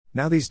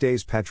Now these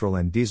days petrol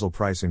and diesel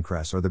price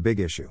increase are the big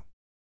issue.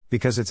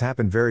 Because it's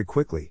happened very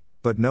quickly,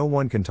 but no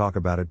one can talk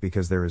about it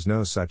because there is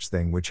no such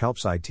thing which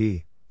helps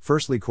it.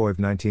 Firstly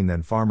COVID-19,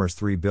 then farmers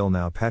 3 bill,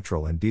 now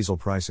petrol and diesel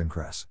price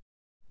increase.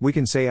 We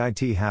can say it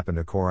happened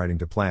according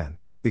to plan,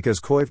 because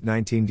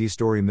COVID-19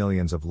 destroy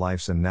millions of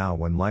lives, and now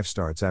when life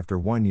starts after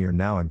 1 year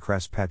now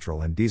increase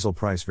petrol and diesel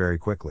price very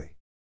quickly.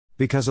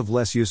 Because of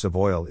less use of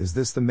oil, is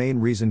this the main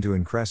reason to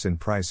increase in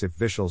price? If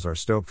visuals are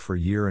stoked for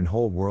year in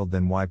whole world,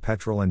 then why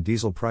petrol and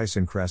diesel price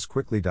increase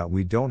quickly?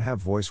 We don't have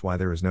voice. Why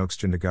there is no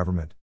action to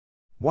government?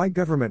 Why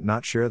government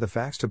not share the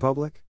facts to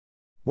public?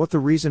 What the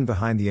reason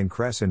behind the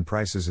increase in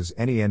prices is?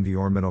 Any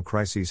environmental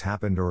crises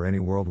happened or any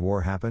world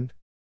war happened?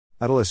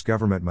 At least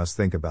government must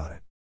think about it.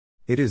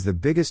 It is the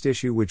biggest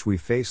issue which we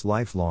face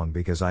lifelong,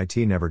 because it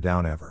never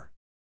down ever.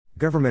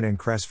 Government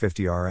increase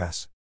 50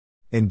 Rs.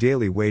 In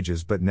daily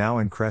wages, but now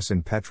increase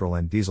in petrol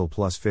and diesel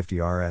plus 50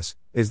 Rs.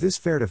 Is this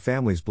fair to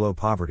families below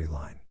poverty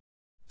line?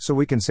 So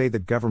we can say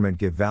that government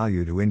give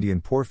value to Indian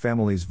poor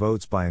families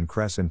votes by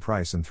increase in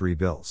price and 3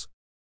 bills.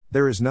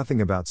 There is nothing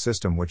about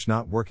system which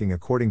not working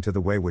according to the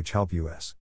way which help us.